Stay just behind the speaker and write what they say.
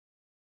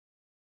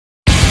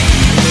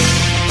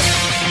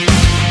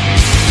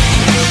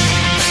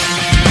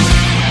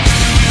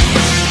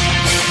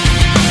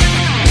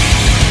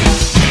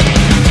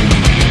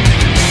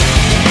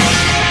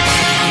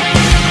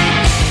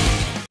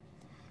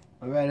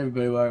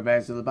everybody, welcome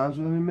back to the Bombs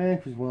with me,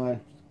 man. Chris Wine,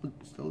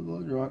 still a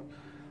little drunk.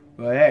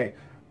 But hey,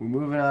 we're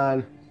moving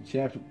on to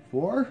chapter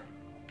 4.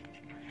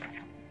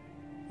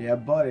 Yeah,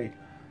 buddy.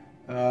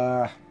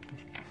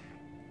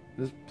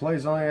 This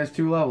place only has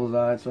 2 levels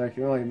on it, so I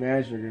can only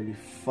imagine they're going to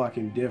be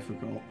fucking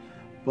difficult.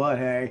 But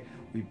hey,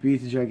 we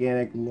beat the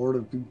gigantic Lord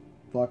of the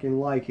fucking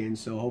Lycans,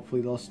 so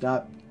hopefully they'll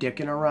stop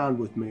dicking around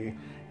with me.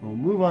 And we'll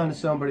move on to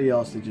somebody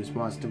else that just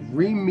wants to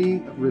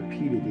re-meet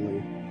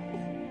repeatedly.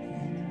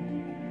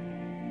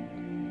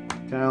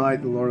 Kind of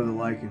like the Lord of the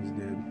Lycans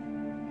did.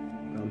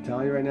 I'm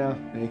telling you right now,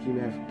 thank you,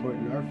 man, for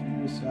putting our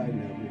feet aside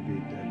and helping me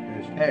beat that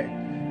bitch. Hey,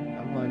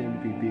 I want him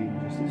to be beaten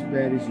just as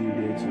bad as you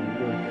did, so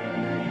we're going to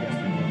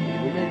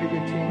we made a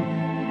good team.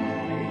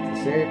 I hate to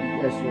say it, but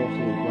you guys are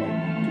absolutely right.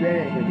 Today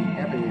ain't going to be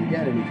happening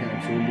again anytime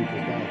soon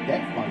because now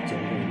that fight's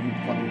over and you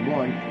fucking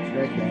won.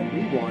 Scratch that,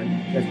 we won.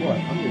 Guess what?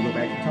 I'm going to go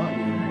back to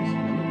taunting you guys.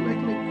 I'm going to go back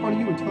to make fun of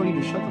you and telling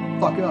you to shut the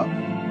fuck up.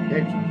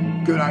 It's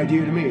a good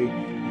idea to me.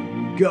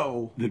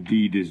 Go. The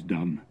deed is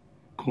done.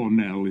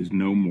 Cornell is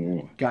no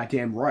more.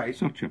 Goddamn right.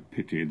 Such a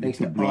pity that Thanks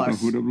the to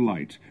Brotherhood us. of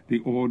Light, the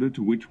order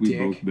to which we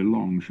both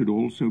belong, should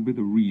also be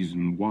the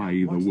reason why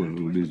the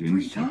world is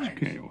in such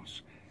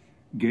chaos.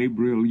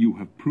 Gabriel, you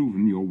have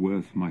proven your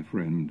worth, my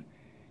friend.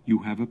 You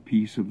have a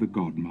piece of the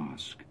God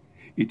Mask.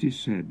 It is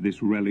said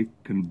this relic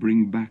can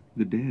bring back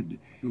the dead.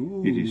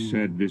 Ooh. It is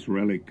said this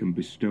relic can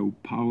bestow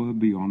power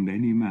beyond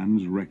any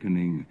man's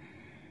reckoning.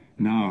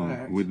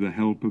 Now, with the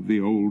help of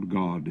the old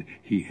god,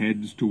 he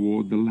heads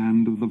toward the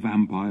land of the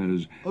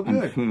vampires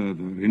and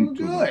further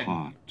into the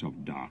heart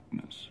of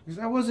darkness. Because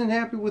I wasn't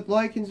happy with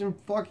Lycans and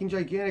fucking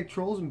gigantic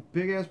trolls and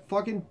big-ass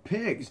fucking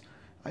pigs.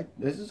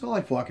 This is all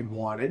I fucking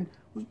wanted,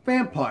 was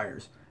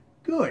vampires.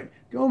 Good.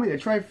 Go me the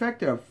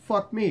trifecta.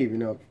 Fuck me, even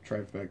though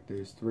trifecta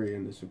is 3,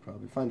 and this would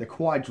probably find the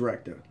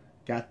quadrecta.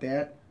 Got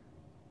that?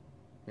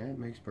 Yeah, it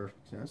makes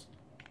perfect sense.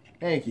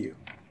 Thank you.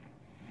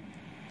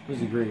 I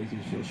was agreeing with you,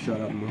 so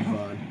shut up and move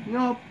on. You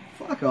know,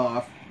 fuck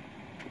off.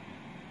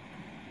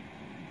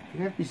 You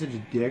don't have to be such a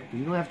dick, but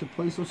you don't have to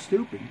play so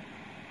stupid.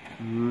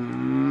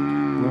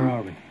 Where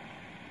are we?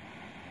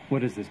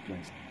 What is this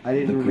place? I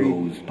didn't The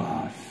Crow's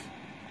Pass.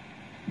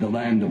 The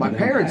land of my the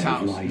parents'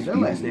 vampires house. lies Their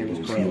last beyond name is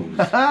those Crow.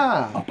 hills.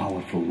 Ha A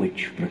powerful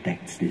witch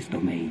protects this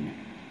domain.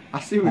 I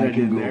see what I can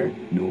did go there.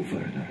 no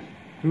further.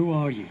 Who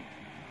are you?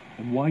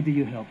 And why do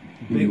you help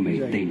me? You may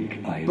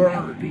think I am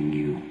helping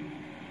you,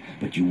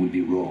 but you would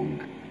be wrong.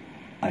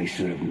 I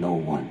serve no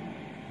one.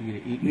 You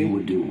gonna eat me? You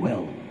would do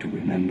well to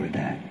remember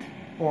that.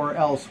 Or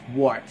else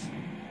what?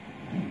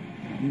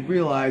 You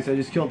realize I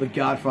just killed the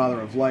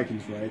godfather of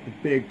Lycans, right? The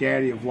big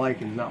daddy of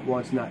Lycans, not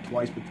once, not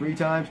twice, but 3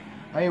 times.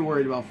 I ain't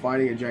worried about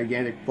fighting a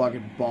gigantic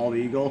fucking bald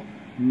eagle.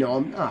 No,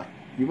 I'm not.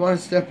 You want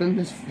to step in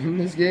this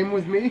game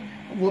with me?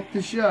 I'll whoop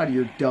the shit out of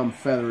your dumb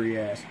feathery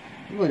ass.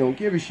 I really don't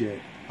give a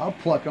shit. I'll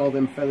pluck all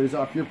them feathers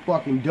off your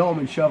fucking dome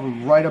and shove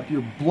them right up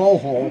your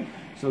blowhole.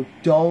 So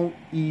don't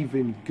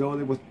even go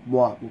there with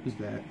what? What was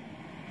that?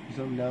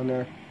 Something down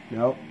there?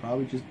 No,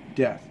 probably just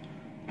death.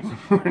 So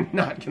we're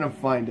not gonna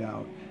find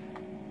out.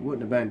 It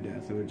wouldn't have been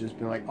death. It would have just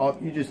been like, oh,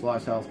 you just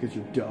lost health because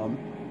you're dumb.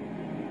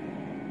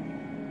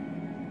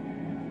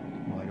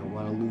 Well, I don't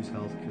want to lose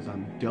health because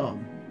I'm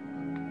dumb.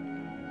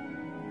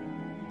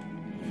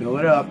 Fill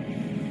it up.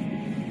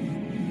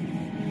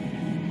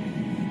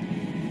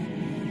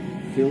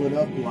 Fill it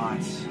up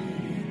lots.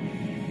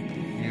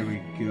 There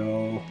we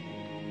go.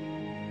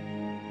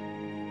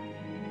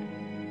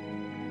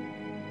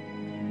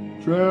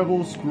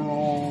 Travel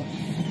scroll.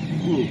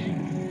 Ooh,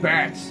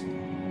 bats.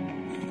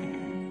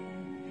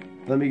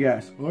 Let me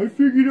guess. I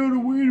figured out a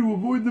way to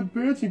avoid the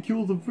bats and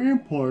kill the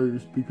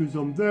vampires because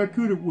I'm that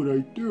good at what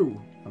I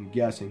do. I'm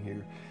guessing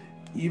here.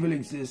 Evil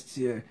exists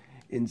here.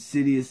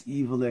 Insidious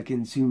evil that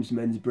consumes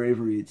men's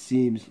bravery. It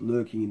seems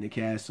lurking in the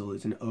castle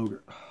is an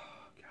ogre.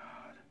 Oh,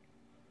 God.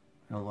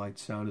 I don't like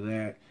the sound of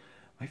that.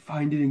 I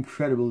find it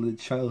incredible that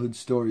childhood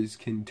stories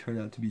can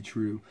turn out to be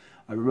true.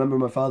 I remember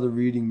my father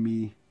reading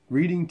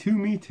to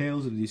me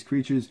tales of these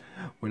creatures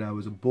when I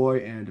was a boy,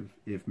 and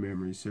if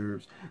memory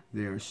serves,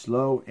 they are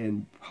slow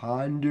and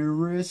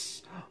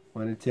ponderous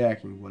when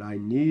attacking. What I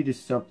need is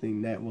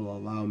something that will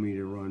allow me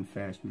to run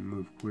fast and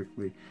move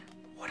quickly.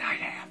 What I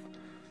have.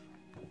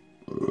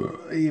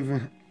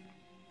 Even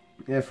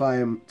if I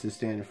am to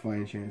stand a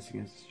fighting chance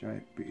against this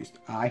giant beast,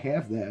 I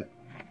have that.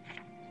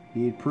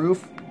 Need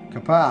proof?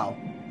 Kapow!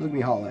 Look at me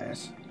haul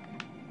ass.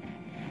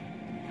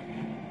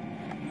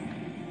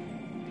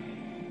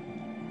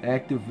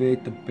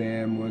 Activate the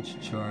BAM once you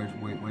charge.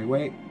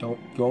 Wait. Don't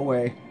go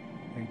away.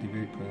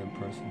 Activate,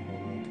 press and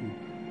hold on to.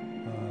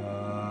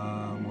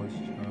 Once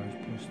you charge,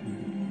 push the.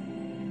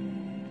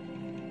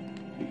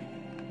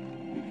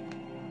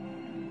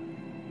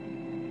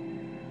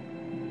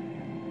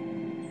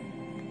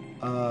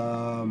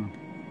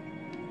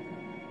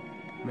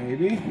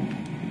 Maybe?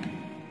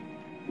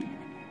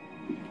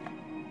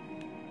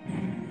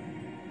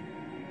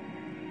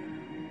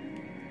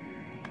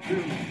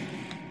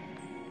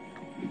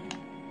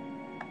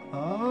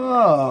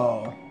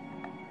 Oh.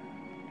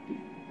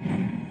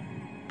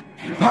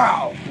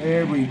 Pow!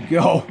 There we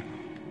go.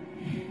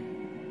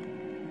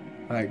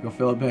 Alright, go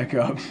fill it back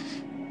up.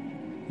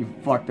 You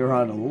fucked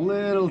around a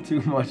little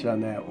too much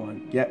on that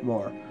one. Get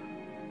more.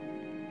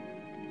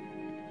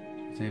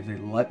 See if they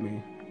let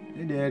me.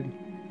 They did.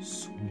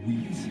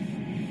 Sweet.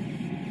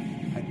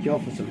 I'd kill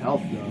for some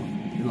health though.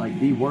 In like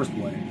the worst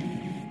way.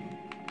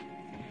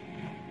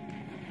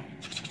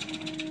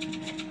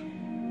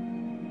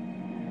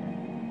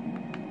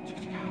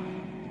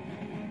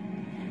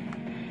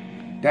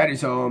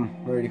 Daddy's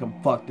home. Ready to come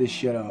fuck this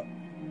shit up.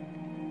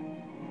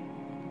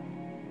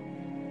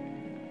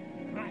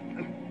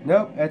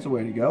 Nope, that's the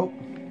way to go.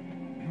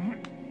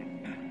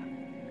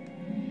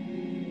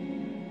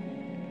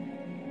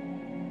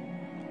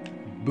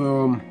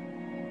 Boom.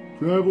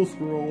 Travel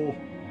scroll.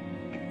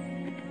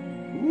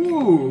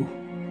 Ooh.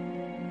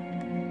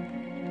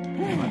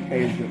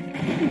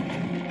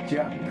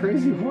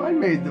 Crazy One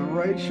made the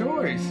right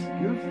choice.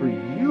 Good for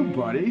you,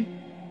 buddy.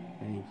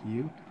 Thank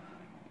you.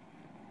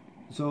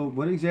 So,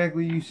 what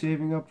exactly are you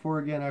saving up for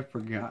again? I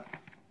forgot.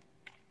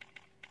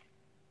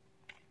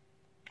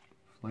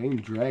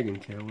 Flame Dragon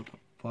Tail, what the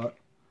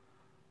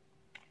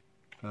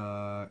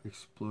fuck?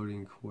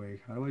 Exploding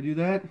Quake. How do I do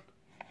that?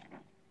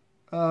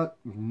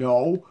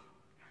 No.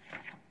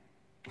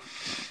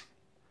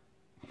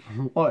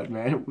 What,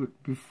 man? It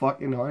would be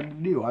fucking hard to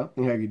do. I don't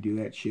think I could do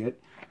that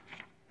shit.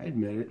 I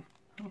admit it.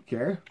 I don't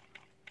care.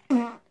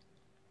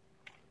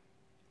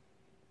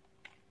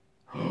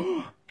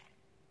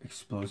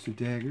 Explosive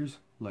daggers.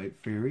 Light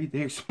fairy.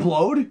 They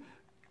explode?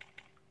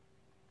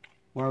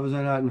 Why was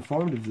I not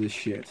informed of this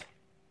shit?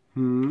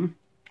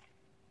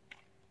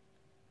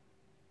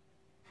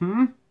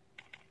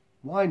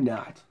 Why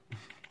not?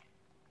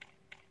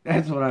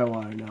 That's what I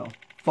want to know.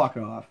 Fuck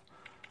off.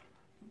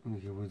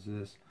 Okay, what's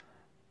this?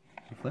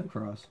 A flame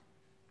cross.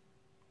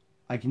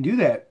 I can do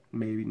that.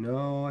 Maybe.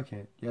 No, I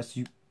can't. Yes,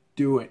 you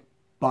do it.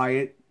 Buy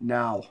it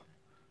now.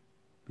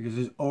 Because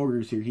there's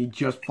ogres here. He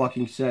just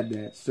fucking said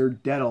that. They're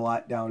dead a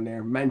lot down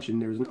there.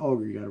 Mentioned there's an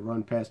ogre you gotta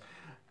run past.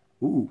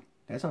 Ooh,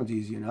 that sounds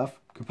easy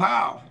enough.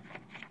 Kapow!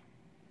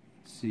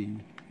 Let's see.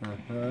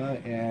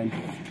 And...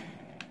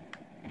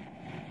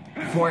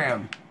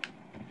 Wham!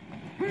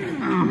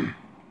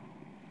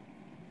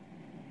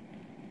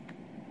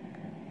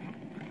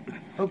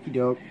 Okie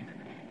doke.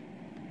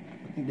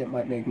 I think that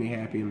might make me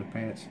happy in the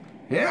pants.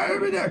 Yeah,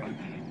 over there!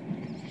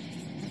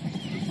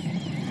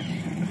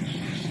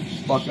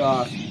 Fuck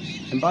off.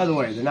 And by the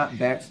way, they're not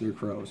bats, they're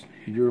crows.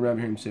 You do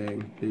remember him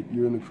saying that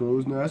you're in the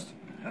crow's nest?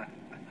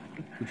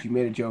 Which you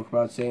made a joke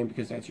about saying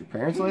because that's your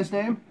parents' last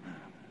name?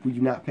 Were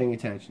you not paying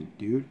attention?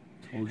 Dude,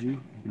 told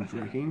you, you've been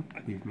drinking.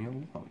 Leave me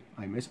alone.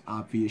 I miss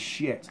obvious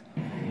shit.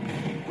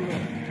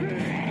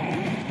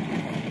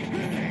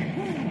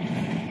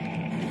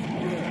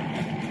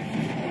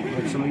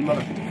 Like some of you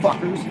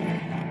motherfuckers.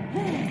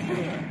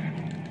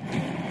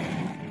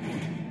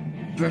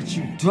 Bet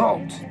you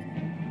don't.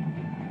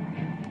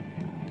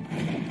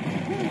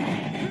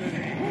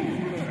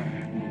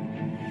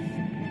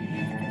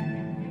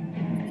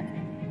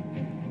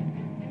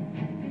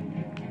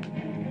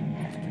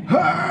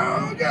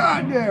 Oh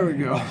God, there we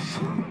go.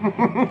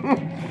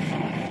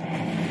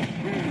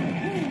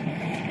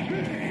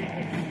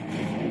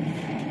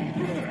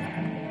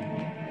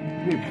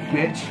 You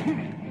bitch.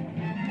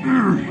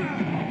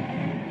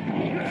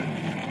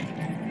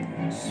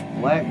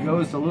 Splat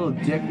goes the little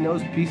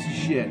dick-nosed piece of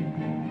shit.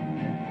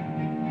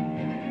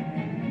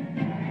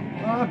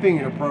 Well, not being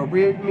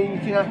inappropriate. I mean,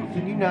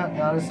 can you not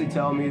honestly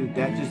tell me that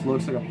that just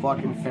looks like a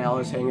fucking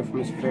phallus hanging from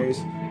his face?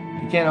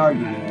 You can't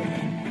argue that.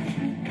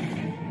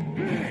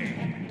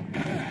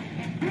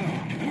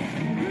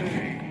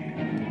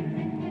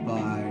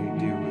 By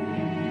doing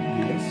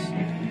this.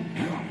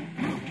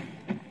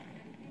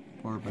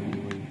 Or by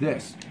doing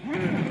this.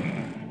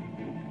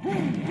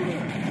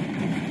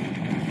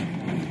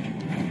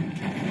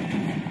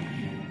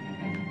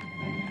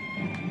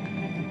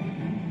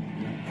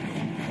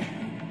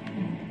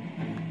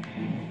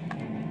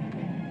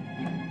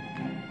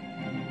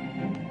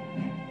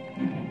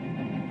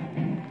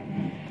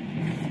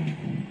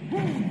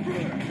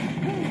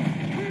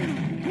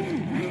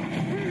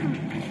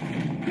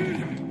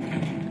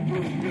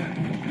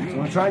 That's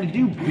what I'm trying to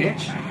do,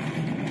 bitch.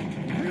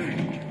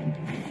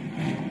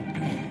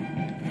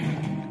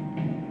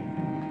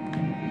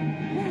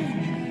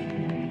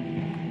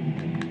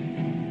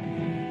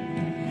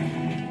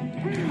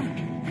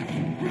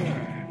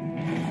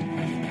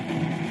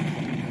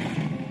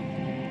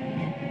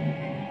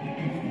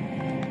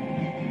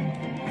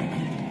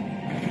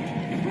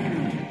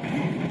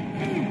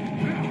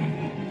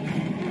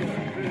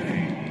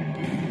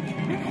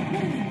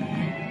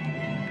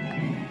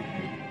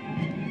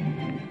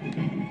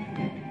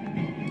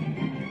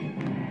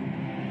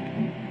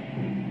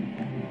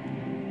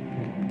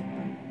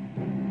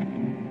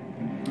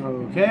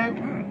 Okay, I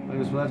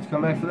guess we'll have to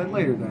come back for that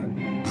later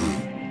then.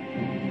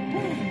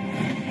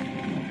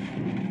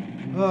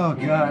 Oh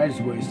God, I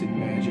just wasted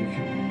magic.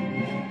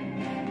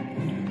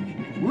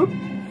 Whoop,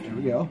 there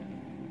we go.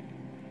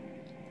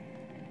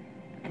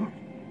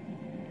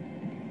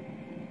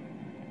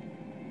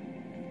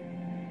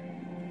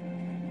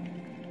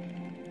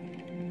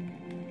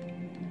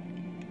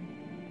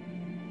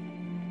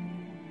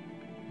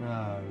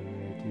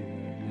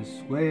 Alright,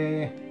 this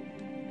way.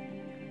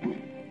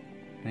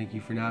 Thank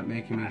you for not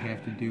making me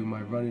have to do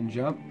my run and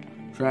jump.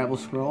 Travel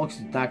scroll, because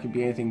it's not going to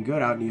be anything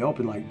good out in the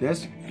open like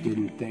this.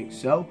 Didn't think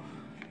so.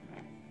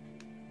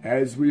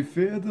 As we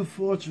fear, the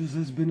fortress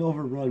has been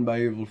overrun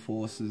by evil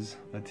forces.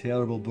 A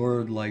terrible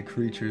bird-like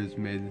creature has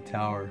made the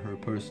tower her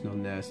personal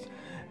nest,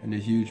 and a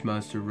huge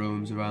monster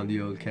roams around the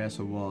old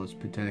castle walls,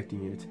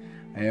 protecting it.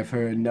 I have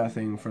heard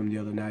nothing from the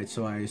other night,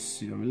 so I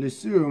will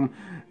assume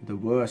the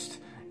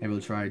worst, and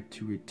will try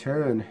to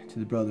return to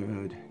the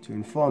Brotherhood to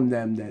inform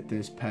them that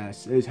this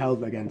pass is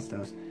held against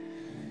us.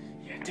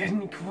 You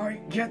didn't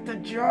quite get the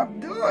job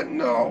done,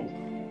 no!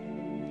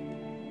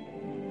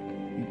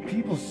 You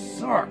people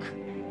suck.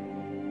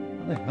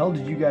 How the hell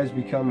did you guys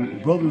become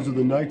Brothers of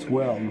the Night's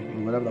Well,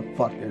 or whatever the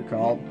fuck they're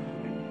called?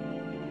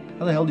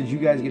 How the hell did you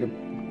guys get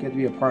to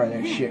be a part of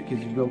that shit?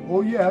 Because you go,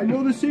 oh yeah, I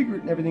know the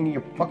secret and everything, and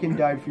you fucking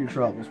died for your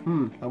troubles.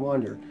 I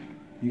wonder.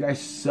 You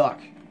guys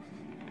suck.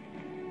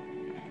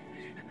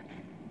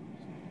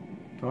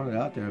 Throwing it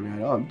out there, I mean, I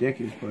know I'm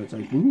dickish, but it's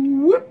like,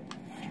 whoop!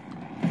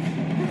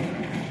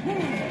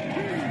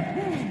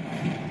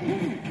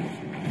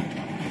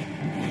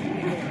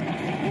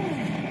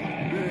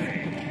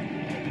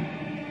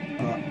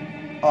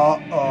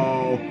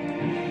 Uh-oh.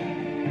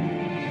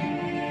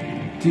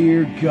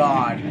 Dear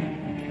God.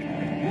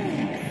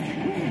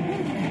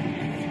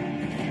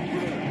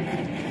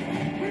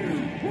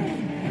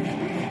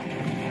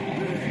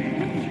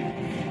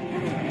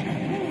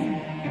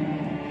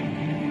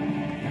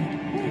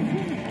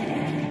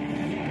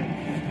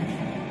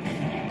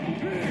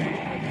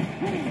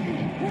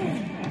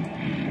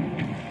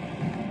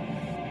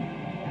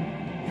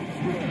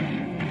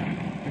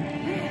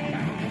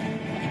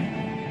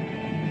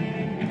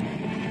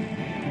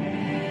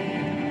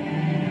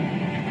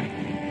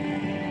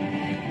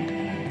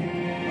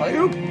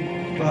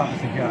 Oh,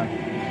 thank God.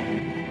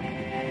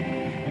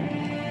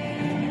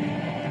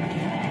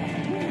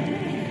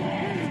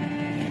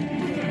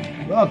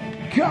 Oh,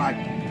 God.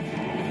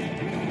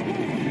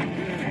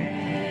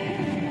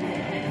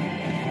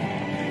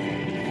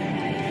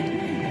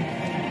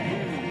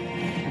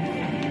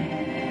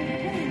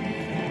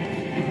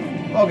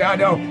 Oh, God,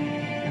 no.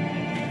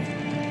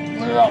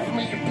 Lay off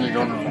me, you big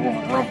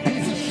overgrown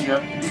piece of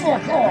shit.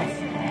 Fuck off.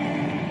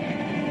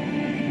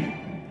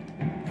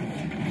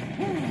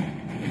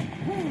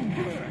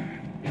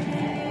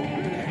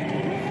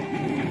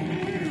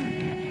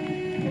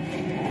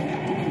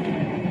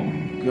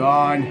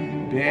 Gone,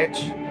 bitch.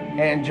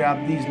 Hand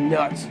job these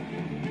nuts.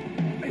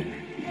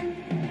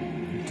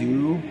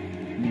 Do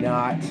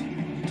not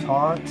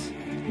taunt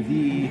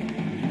the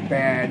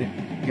bad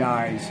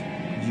guys.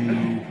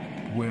 You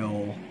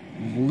will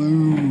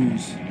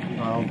lose.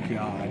 Oh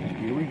God,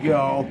 here we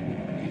go.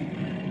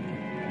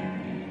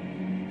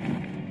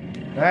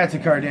 That's a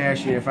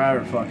Kardashian if I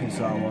ever fucking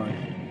saw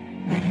one.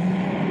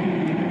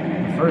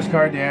 First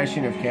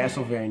Kardashian of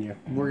Castlevania.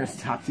 We're going to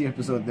stop the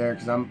episode there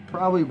because I'm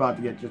probably about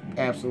to get just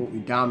absolutely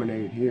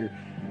dominated here.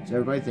 So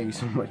everybody, thank you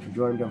so much for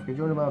joining. Don't forget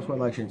to join the mouse,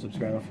 like, share, and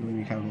subscribe. If you leave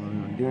me a comment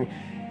below what I'm doing.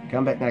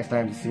 Come back next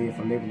time to see if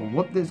I'm able to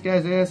whoop this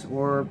guy's ass,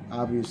 or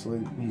obviously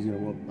he's going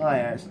to whoop my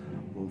ass.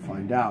 We'll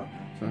find out.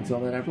 So until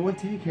then, everyone,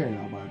 take care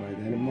now. Bye-bye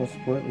then, and most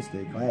importantly,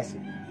 stay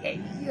classy.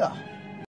 Yeah.